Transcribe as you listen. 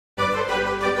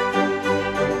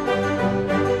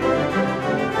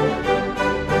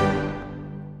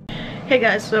Hey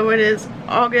guys, so it is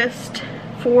August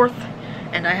 4th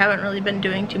and I haven't really been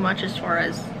doing too much as far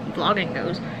as vlogging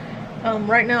goes.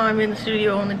 Right now I'm in the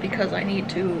studio only because I need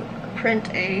to print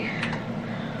the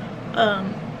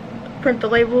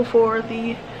label for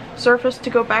the surface to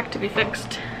go back to be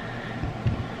fixed.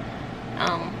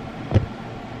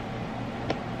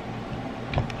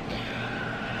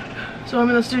 So I'm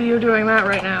in the studio doing that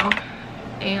right now,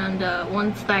 and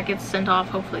once that gets sent off,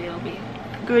 hopefully it'll be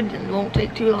good and won't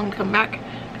take too long to come back,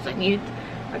 because I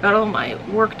got all my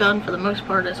work done for the most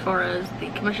part as far as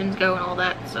the commissions go and all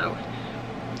that, so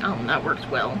that works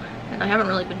well. And I haven't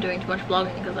really been doing too much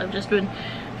vlogging because I've just been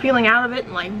feeling out of it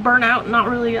and like burnout, not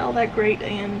really all that great,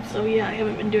 and so yeah, I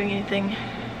haven't been doing anything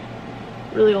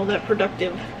really all that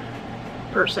productive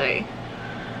per se.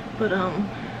 But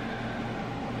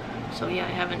so yeah,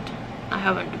 I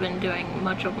haven't been doing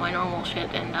much of my normal shit,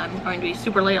 and I'm going to be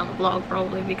super late on the vlog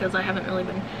probably because I haven't really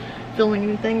been filming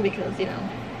anything because, you know,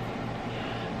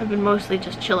 I've been mostly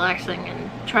just chillaxing and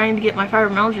trying to get my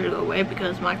fibromyalgia to go away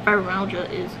because my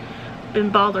fibromyalgia is been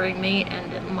bothering me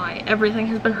and my everything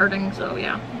has been hurting, so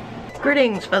yeah.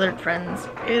 Greetings, feathered friends.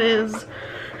 It is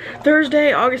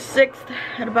Thursday, August 6th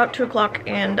at about 2 o'clock,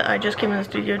 and I just came in the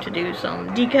studio to do some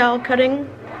decal cutting,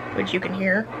 which you can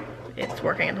hear. It's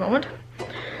working at the moment.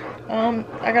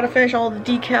 I gotta finish all the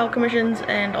decal commissions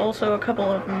and also a couple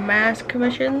of mask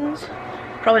commissions.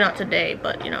 Probably not today,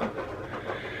 but you know.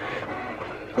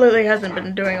 Lately hasn't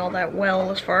been doing all that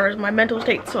well as far as my mental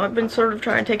state, so I've been sort of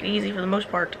trying to take it easy for the most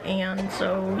part, and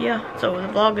so yeah, so the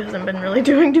vlog hasn't been really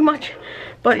doing too much,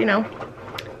 but you know,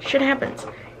 shit happens.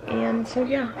 And so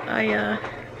yeah, I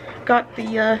got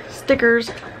the stickers,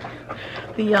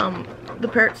 the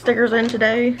parrot stickers in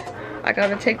today. I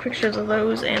gotta take pictures of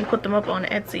those and put them up on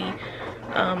Etsy,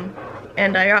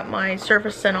 and I got my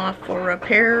surface sent off for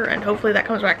repair, and hopefully that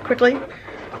comes back quickly.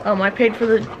 I paid for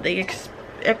the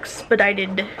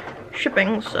expedited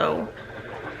shipping, so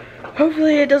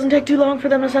hopefully it doesn't take too long for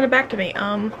them to send it back to me.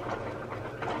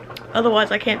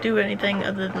 Otherwise I can't do anything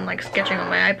other than like sketching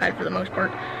on my iPad for the most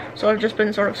part, so I've just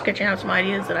been sort of sketching out some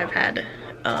ideas that I've had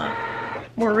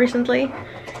more recently.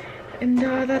 And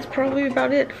that's probably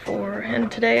about it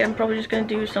and today I'm probably just gonna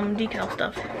do some decal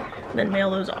stuff and then mail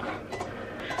those off.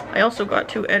 I also got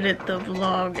to edit the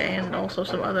vlog and also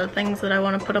some other things that I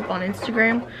want to put up on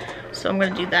Instagram, so I'm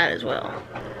gonna do that as well.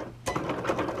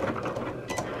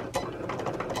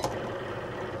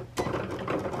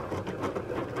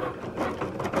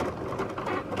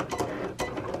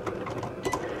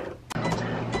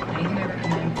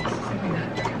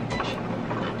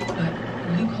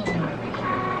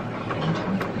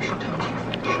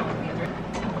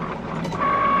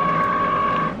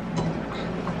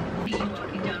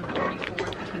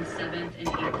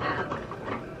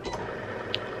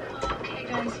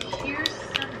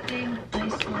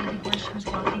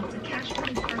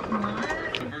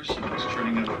 Fursuit is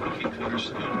turning out cookie cutter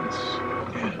stones.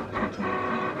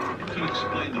 Yeah, it could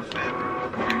explain the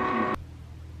fabric.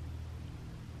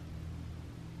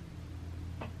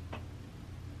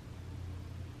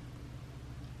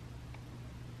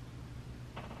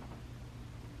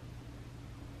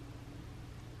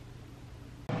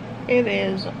 It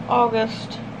is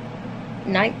August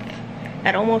 9th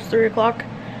at almost 3 o'clock,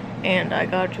 and I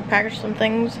got to package some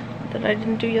things that I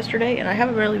didn't do yesterday, and I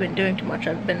haven't really been doing too much.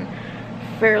 I've been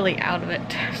fairly out of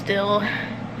it still.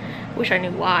 Wish I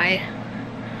knew why.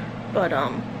 But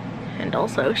and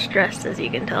also stressed, as you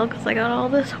can tell, because I got all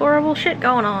this horrible shit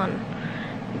going on.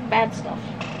 Bad stuff.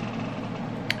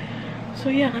 So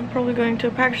yeah, I'm probably going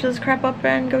to package this crap up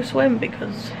and go swim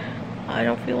because I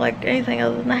don't feel like anything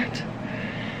other than that.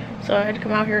 So I had to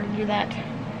come out here to do that.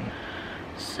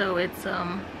 So it's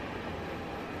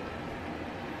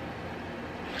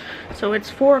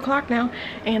 4 o'clock now,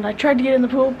 and I tried to get in the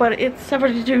pool, but it's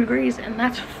 72 degrees, and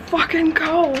that's fucking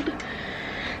cold.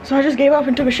 So I just gave up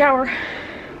and took a shower.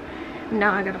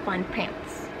 Now I gotta find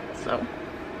pants. So,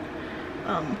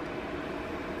 and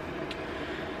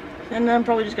then I'm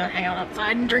probably just gonna hang out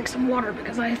outside and drink some water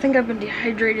because I think I've been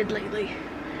dehydrated lately,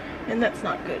 and that's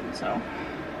not good, so.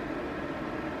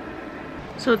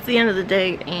 So it's the end of the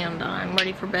day, and I'm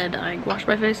ready for bed. I washed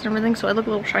my face and everything, so I look a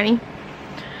little shiny.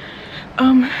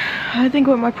 I think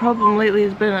what my problem lately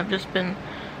has been, I've just been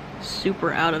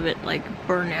super out of it, like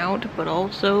burnout, but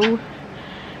also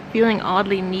feeling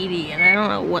oddly needy, and I don't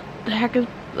know what the heck is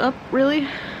up, really.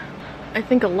 I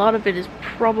think a lot of it is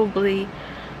probably,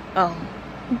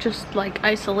 just like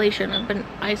isolation. I've been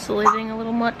isolating a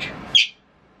little much.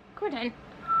 Quentin!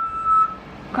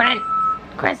 Quentin!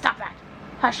 Quentin, stop that!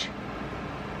 Hush!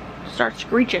 Start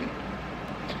screeching.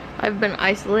 I've been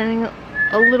isolating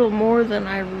a little more than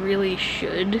I really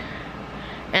should,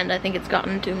 and I think it's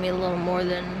gotten to me a little more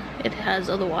than it has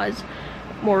otherwise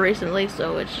more recently,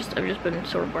 so it's just, I've just been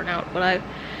sort of burnt out. But I've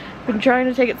been trying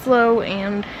to take it slow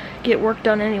and get work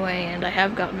done anyway, and I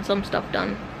have gotten some stuff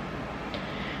done.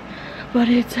 But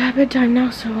it's bedtime now,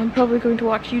 so I'm probably going to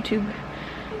watch YouTube.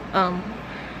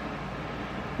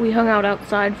 We hung out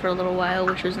outside for a little while,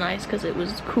 which was nice because it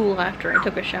was cool after I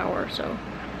took a shower, so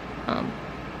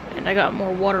and I got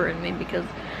more water in me because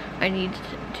I need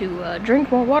to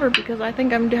drink more water because I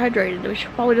think I'm dehydrated, which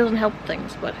probably doesn't help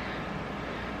things, but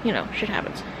you know, shit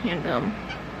happens. And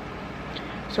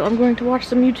so I'm going to watch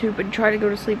some YouTube and try to go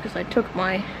to sleep because I took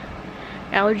my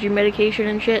allergy medication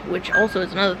and shit, which also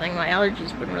is another thing. My allergies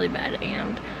have been really bad,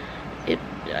 and it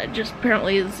just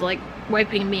apparently is like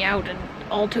wiping me out in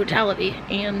all totality,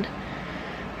 and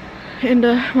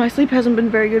my sleep hasn't been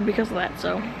very good because of that.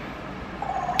 So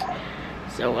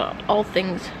all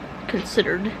things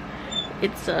considered,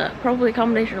 it's probably a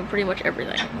combination of pretty much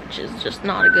everything, which is just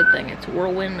not a good thing. It's a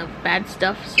whirlwind of bad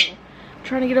stuff, so I'm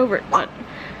trying to get over it, but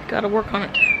gotta work on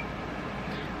it.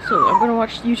 So I'm gonna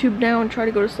watch YouTube now and try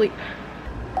to go to sleep.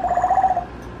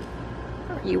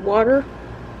 Are you water?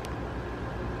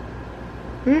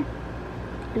 Are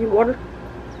you water?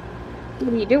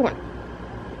 What are you doing?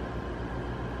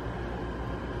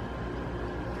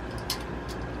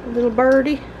 Little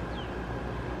birdie?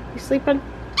 You sleeping?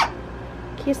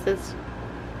 Kisses.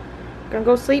 Gonna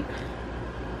go sleep?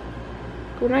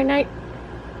 Go night night?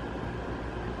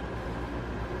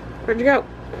 Where'd you go?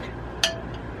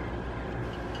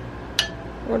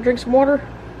 Wanna drink some water?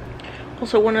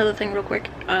 Also, one other thing real quick.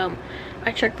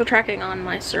 I checked the tracking on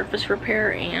my Surface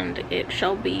repair, and it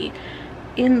shall be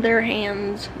in their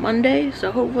hands Monday,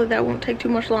 so hopefully that won't take too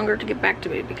much longer to get back to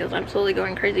me because I'm slowly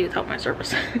going crazy without my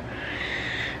Surface.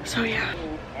 So yeah.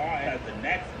 Alright, the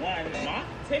next one, Mark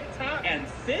TikTok, and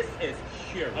sis is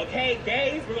cute. Okay,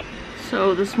 gays.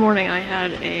 So this morning I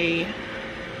had a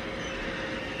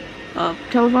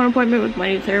telephone appointment with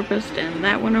my new therapist, and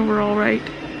that went over all right.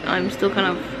 I'm still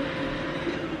kind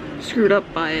of screwed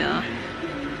up by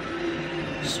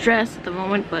stress at the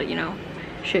moment, but you know,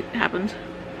 shit happens.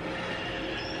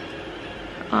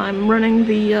 I'm running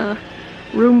the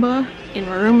Roomba in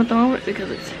my room at the moment because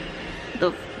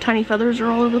the tiny feathers are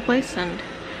all over the place, and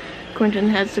Quentin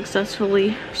has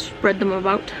successfully spread them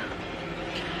about.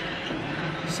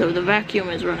 So the vacuum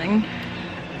is running,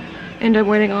 and I'm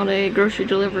waiting on a grocery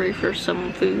delivery for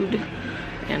some food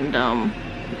and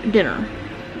dinner.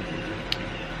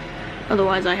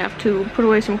 Otherwise I have to put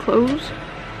away some clothes.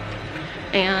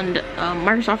 And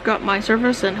Microsoft got my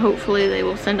Surface, and hopefully they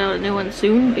will send out a new one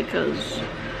soon because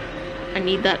I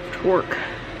need that to work.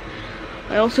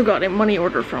 I also got a money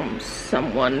order from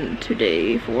someone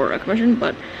today for a commission,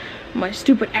 but my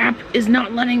stupid app is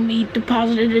not letting me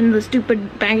deposit it in the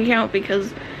stupid bank account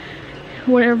because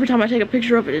every time I take a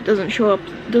picture of it, it doesn't show up,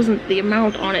 the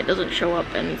amount on it doesn't show up,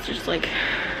 and it's just like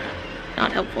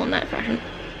not helpful in that fashion.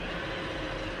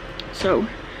 So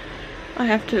I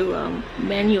have to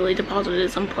manually deposit it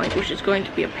at some point, which is going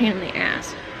to be a pain in the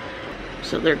ass.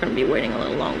 So they're going to be waiting a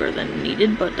little longer than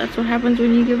needed, but that's what happens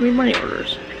when you give me money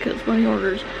orders, because money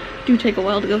orders do take a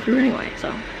while to go through anyway,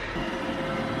 so.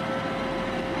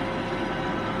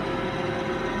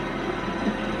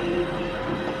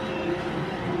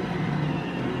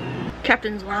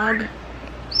 Captain's log.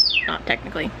 Not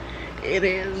technically. It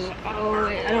is, oh,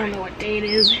 I don't know what day it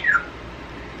is.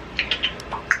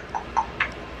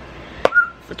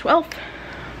 It's the 12th.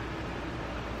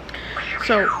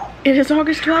 So, it is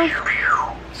August 12th.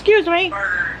 Excuse me.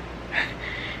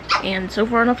 And so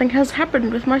far nothing has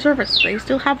happened with my Surface. They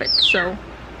still have it, so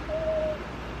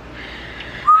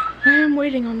I am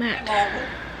waiting on that.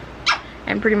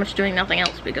 I'm pretty much doing nothing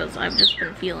else because I've just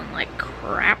been feeling like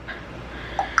crap.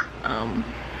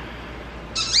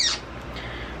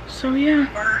 So yeah,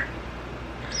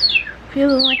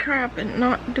 feeling like crap and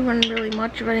not doing really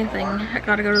much of anything. I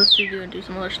gotta go to the studio and do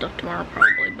some other stuff tomorrow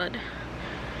probably, but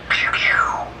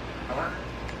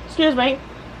excuse me,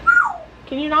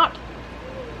 can you not?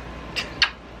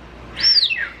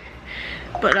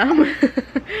 But I'm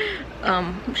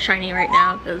shiny right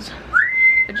now because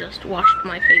I just washed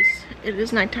my face. It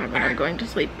is nighttime and I'm going to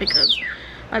sleep because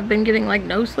I've been getting like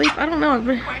no sleep. I don't know, I've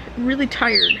been really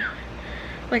tired,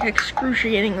 like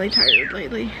excruciatingly tired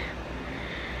lately.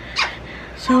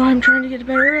 So I'm trying to get to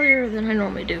bed earlier than I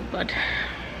normally do, but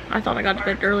I thought I got to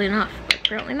bed early enough, but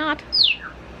apparently not.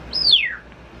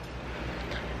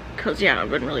 Cause yeah, I've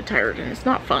been really tired and it's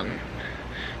not fun.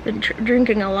 Been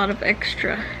drinking a lot of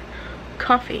extra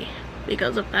coffee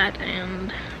because of that,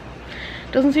 and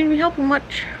doesn't seem to be helping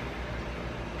much.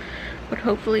 But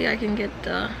hopefully I can get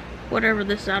whatever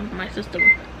this is out of my system.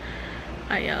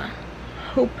 I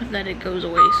hope that it goes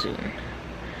away soon.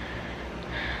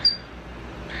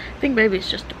 I think maybe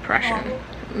it's just depression.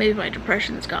 Maybe my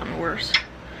depression's gotten worse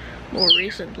more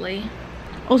recently.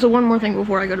 Also, one more thing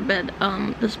before I go to bed.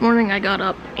 This morning I got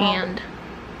up and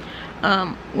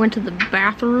went to the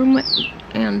bathroom,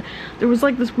 and there was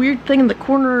like this weird thing in the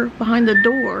corner behind the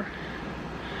door.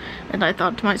 And I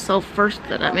thought to myself first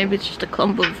that maybe it's just a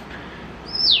clump of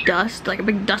dust, like a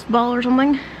big dust ball or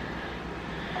something.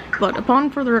 But upon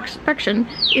further inspection,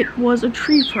 it was a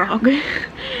tree frog.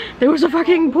 There was a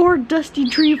fucking poor dusty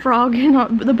tree frog in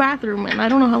the bathroom, and I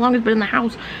don't know how long it's been in the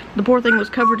house. The poor thing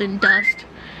was covered in dust,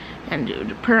 and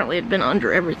apparently it had been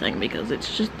under everything because it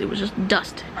was just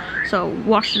dust. So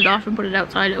washed it off and put it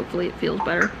outside. Hopefully it feels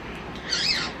better.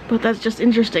 But that's just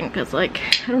interesting because, like,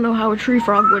 I don't know how a tree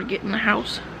frog would get in the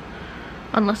house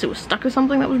unless it was stuck to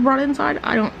something that was brought inside.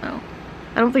 I don't know.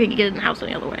 I don't think it could get in the house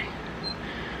any other way.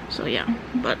 So yeah,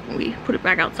 but we put it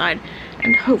back outside,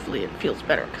 and hopefully it feels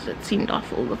better because it seemed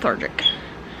awful lethargic.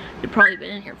 It'd probably been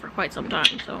in here for quite some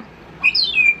time, so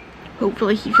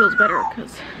hopefully he feels better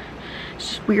because it's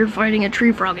just weird finding a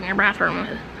tree frog in your bathroom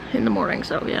in the morning.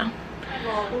 So yeah,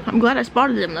 I'm glad I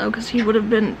spotted him though, because he would have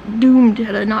been doomed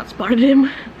had I not spotted him.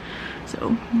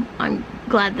 So I'm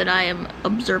glad that I am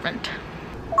observant.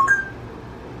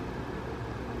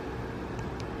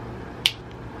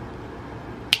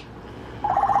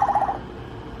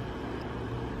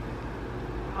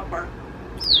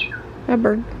 A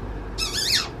bird.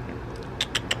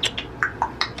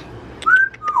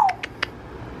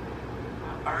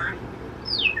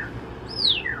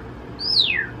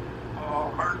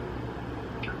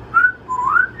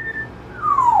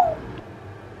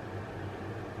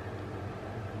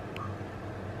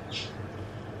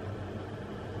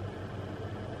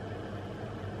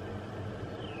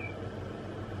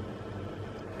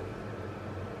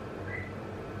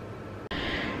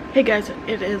 Hey guys,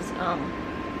 it is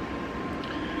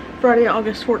Friday,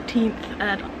 August 14th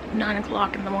at 9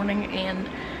 o'clock in the morning, and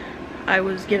I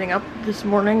was getting up this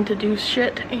morning to do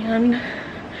shit, and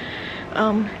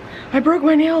I broke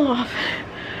my nail off.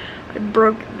 I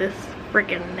broke this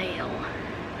freaking nail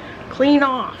clean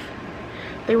off.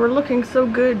 They were looking so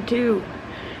good too,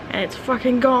 and it's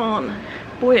fucking gone.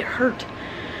 Boy, it hurt.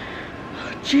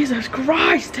 Jesus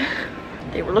Christ.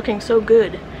 They were looking so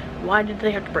good. Why did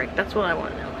they have to break? That's what I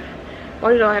want to know.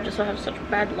 Why did I have to have such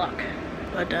bad luck?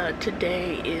 But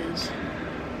today is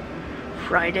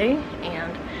Friday,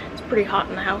 and it's pretty hot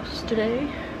in the house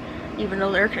today, even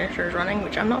though the air conditioner is running,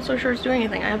 which I'm not so sure it's doing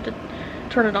anything. I have to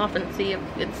turn it off and see if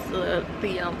it's the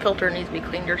filter needs to be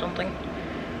cleaned or something.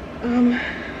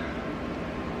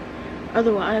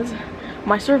 Otherwise,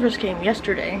 my service came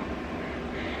yesterday,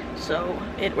 so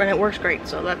it works great,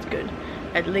 so that's good.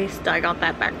 At least I got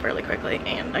that back fairly quickly,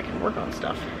 and I can work on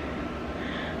stuff.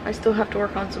 I still have to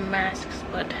work on some masks,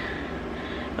 but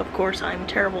of course I'm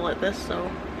terrible at this,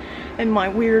 so, and my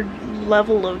weird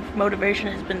level of motivation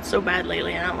has been so bad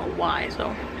lately, and I don't know why,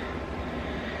 so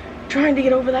trying to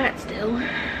get over that still.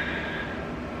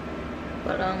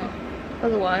 But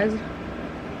otherwise,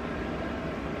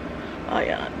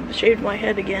 I shaved my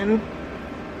head again,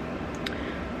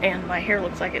 and my hair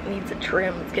looks like it needs a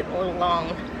trim. It's getting a little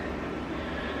long,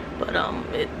 but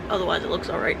otherwise it looks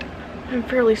alright. I'm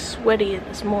fairly sweaty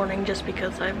this morning just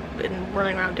because I've been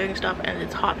running around doing stuff, and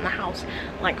it's hot in the house,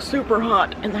 like super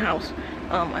hot in the house.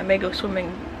 I may go swimming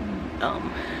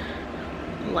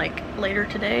like later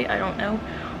today, I don't know,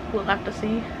 we'll have to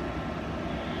see.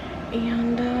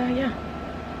 And yeah,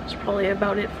 that's probably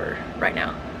about it for right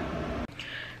now.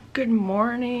 Good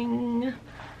morning,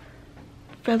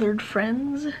 feathered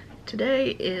friends.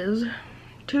 Today is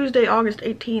Tuesday, August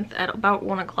 18th at about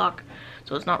 1 o'clock,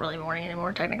 so it's not really morning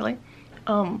anymore technically.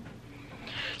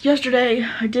 Yesterday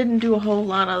I didn't do a whole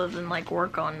lot other than like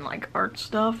work on like art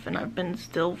stuff, and I've been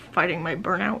still fighting my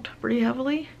burnout pretty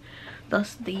heavily,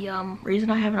 thus the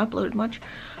reason I haven't uploaded much.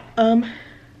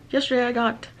 Yesterday I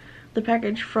got the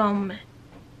package from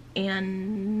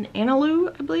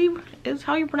Analu, I believe is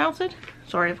how you pronounce it.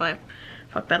 Sorry if I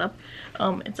fucked that up.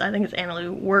 I think it's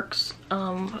Analu. Works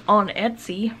on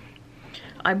Etsy.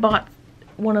 I bought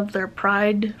one of their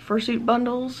Pride Fursuit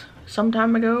bundles some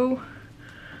time ago,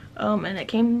 and it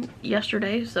came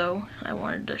yesterday, so I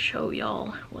wanted to show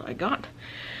y'all what I got.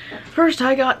 First,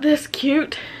 I got this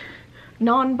cute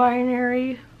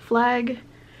non-binary flag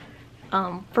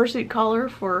fursuit collar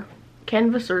for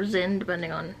canvas or Zin,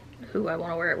 depending on who I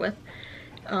want to wear it with.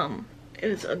 It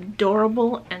is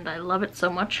adorable, and I love it so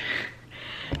much.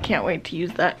 Can't wait to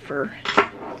use that for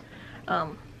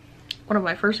one of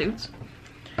my fursuits.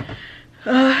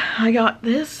 I got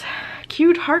this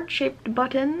cute heart-shaped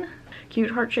button. cute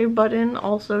heart-shaped button,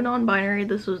 also non-binary.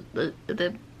 This was the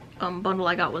bundle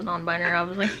I got was non-binary,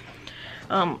 obviously.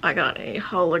 I got a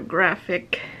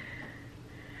holographic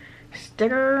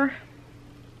sticker.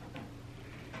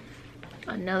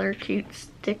 Another cute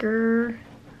sticker. It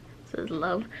says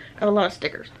love. Got a lot of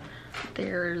stickers.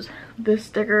 There's this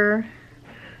sticker,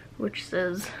 which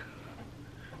says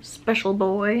special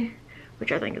boy,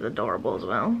 which I think is adorable as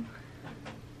well.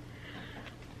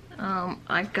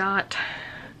 I got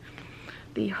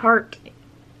the heart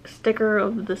sticker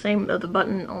of the same of the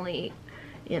button, only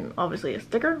in obviously a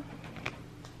sticker.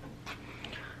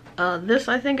 This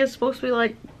I think is supposed to be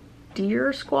like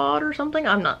Deer Squad or something.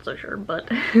 I'm not so sure,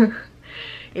 but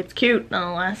it's cute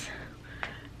nonetheless.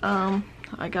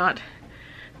 I got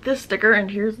this sticker, and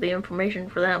here's the information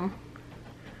for them.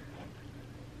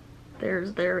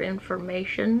 There's their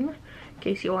information in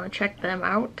case you want to check them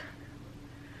out.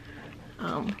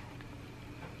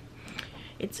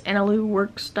 It's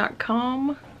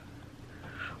analuworks.com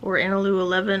or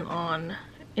analu11 on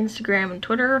Instagram and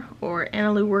Twitter, or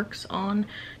analuworks on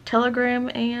Telegram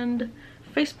and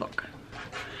Facebook.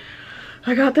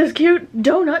 I got this cute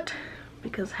donut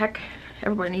because heck,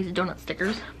 everybody needs donut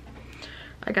stickers.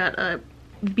 I got a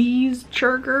bees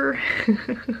chirger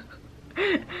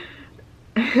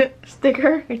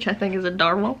sticker, which I think is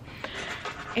adorable.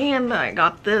 And I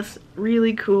got this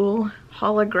really cool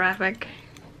holographic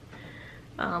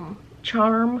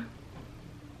charm.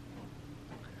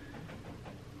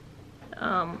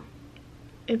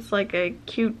 It's like a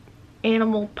cute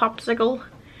animal popsicle,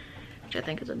 which I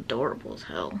think is adorable as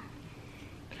hell.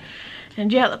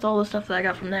 And yeah, that's all the stuff that I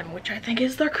got from them, which I think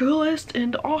is the coolest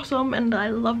and awesome, and I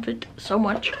love it so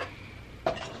much.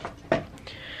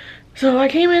 So I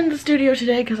came in the studio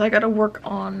today because I gotta work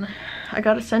on, I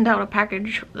gotta send out a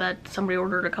package that somebody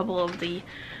ordered, a couple of the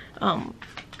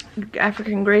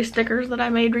African gray stickers that I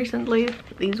made recently,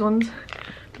 these ones.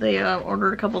 They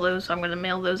ordered a couple of those, so I'm gonna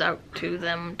mail those out to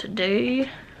them today.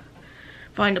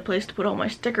 Find a place to put all my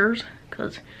stickers,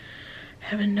 because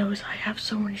heaven knows I have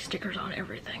so many stickers on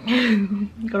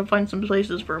everything. Gotta find some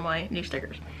places for my new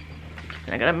stickers.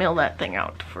 And I gotta mail that thing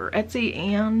out for Etsy,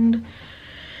 and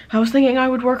I was thinking I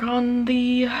would work on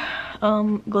the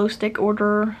glow stick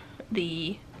order,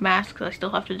 the masks I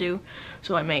still have to do,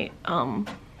 so I may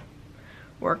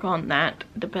work on that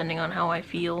depending on how I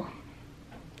feel.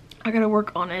 I gotta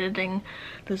work on editing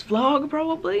this vlog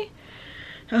probably.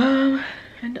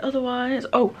 And otherwise,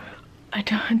 oh, I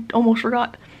almost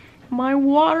forgot. My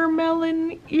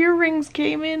watermelon earrings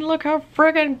came in. Look how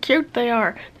friggin' cute they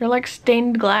are. They're like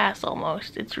stained glass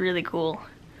almost. It's really cool.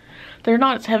 They're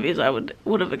not as heavy as I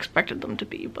would have expected them to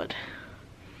be, but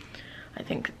I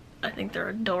think they're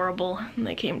adorable, and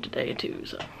they came today too.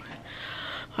 So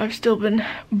I've still been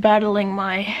battling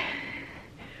my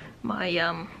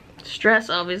stress,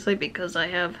 obviously, because I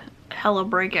have hella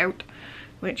breakout,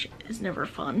 which is never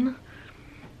fun.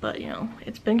 But you know,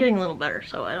 it's been getting a little better,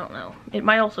 so I don't know. It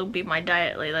might also be my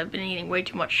diet lately. I've been eating way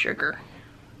too much sugar,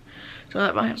 so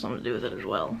that might have something to do with it as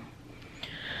well.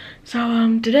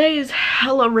 So today is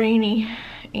hella rainy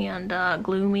and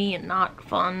gloomy and not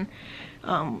fun.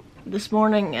 This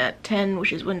morning at 10,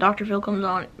 which is when Dr. Phil comes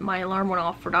on, my alarm went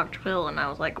off for Dr. Phil, and I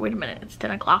was like, wait a minute, it's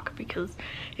 10 o'clock, because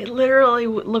it literally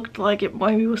looked like it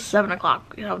maybe was 7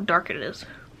 o'clock, how dark it is.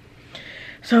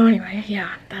 So anyway,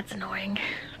 yeah, that's annoying.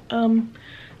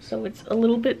 So it's a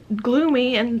little bit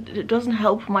gloomy, and it doesn't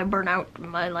help my burnout,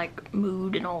 my like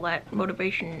mood and all that,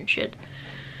 motivation and shit.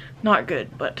 Not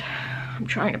good, but I'm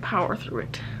trying to power through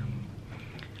it.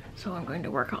 So I'm going to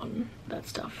work on that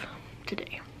stuff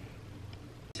today.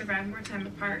 Survive more time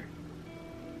apart.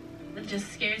 It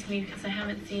just scares me because I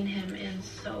haven't seen him in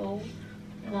so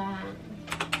long.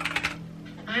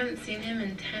 I haven't seen him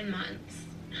in 10 months,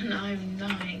 and I'm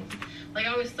dying. Like,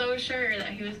 I was so sure that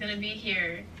he was gonna be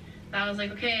here that I was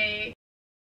like, okay.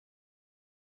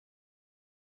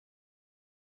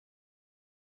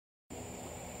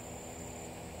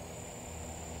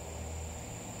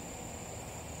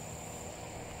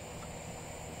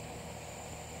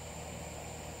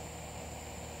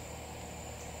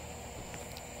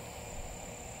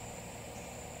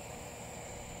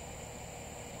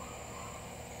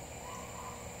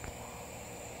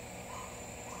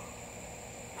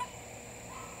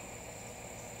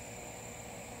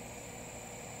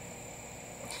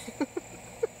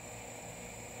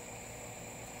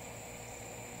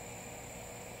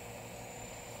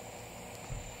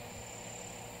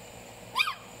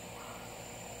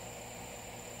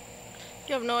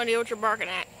 You have no idea what you're barking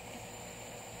at.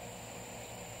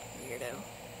 Weirdo.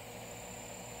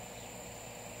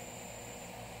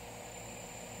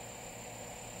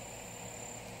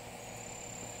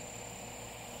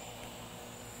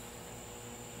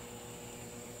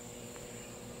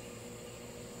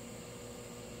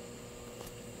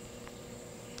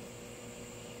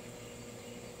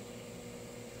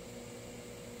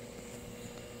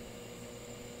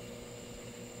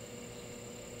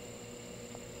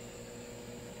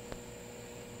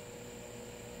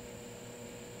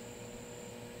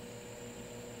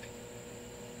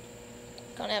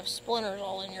 Gonna have splinters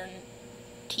all in your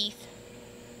teeth.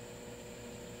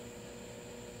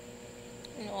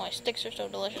 You know why sticks are so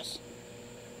delicious.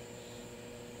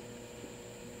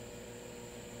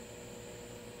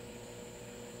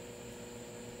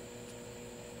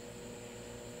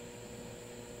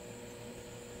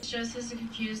 Just as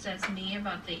confused as me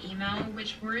about the email,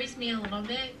 which worries me a little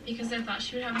bit because I thought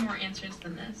she would have more answers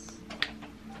than this.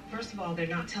 First of all, they're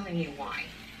not telling you why.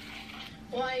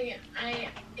 Well, I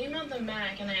emailed them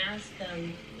back and I asked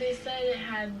them. They said it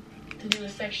had to do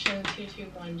with section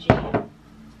 221G.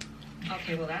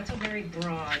 Okay, well, that's a very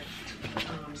broad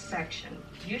section.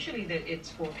 Usually that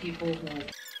it's for people who...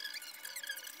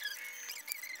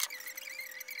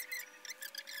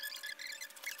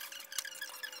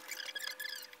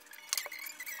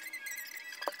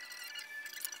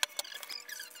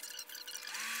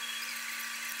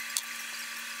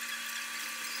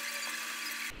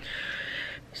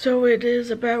 So it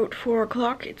is about 4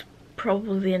 o'clock. It's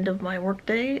probably the end of my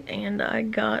workday, and I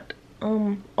got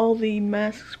all the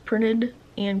masks printed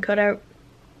and cut out,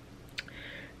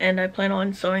 and I plan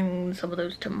on sewing some of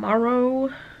those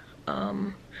tomorrow.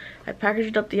 I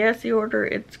packaged up the Etsy order.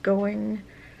 It's going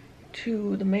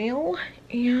to the mail,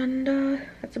 and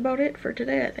that's about it for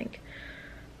today, I think.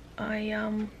 I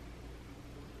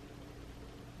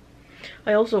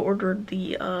also ordered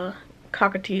the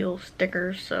cockatiel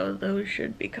stickers, so those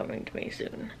should be coming to me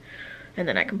soon, and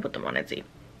then I can put them on Etsy.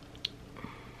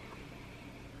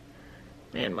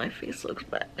 Man, my face looks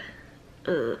bad.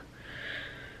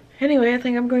 Anyway, I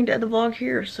think I'm going to end the vlog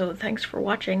here, so thanks for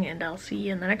watching, and I'll see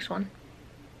you in the next one.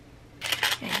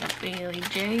 And a Bailey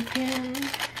J pin. There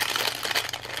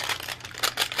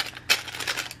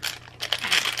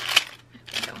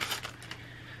we go.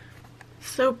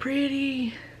 So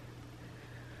pretty.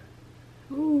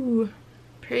 Ooh,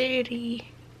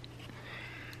 pretty.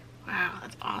 Wow,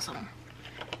 that's awesome.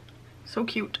 So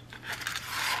cute.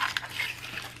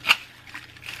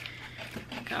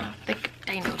 Got a thick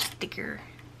dino sticker.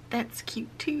 That's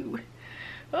cute too.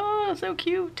 Oh, so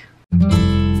cute.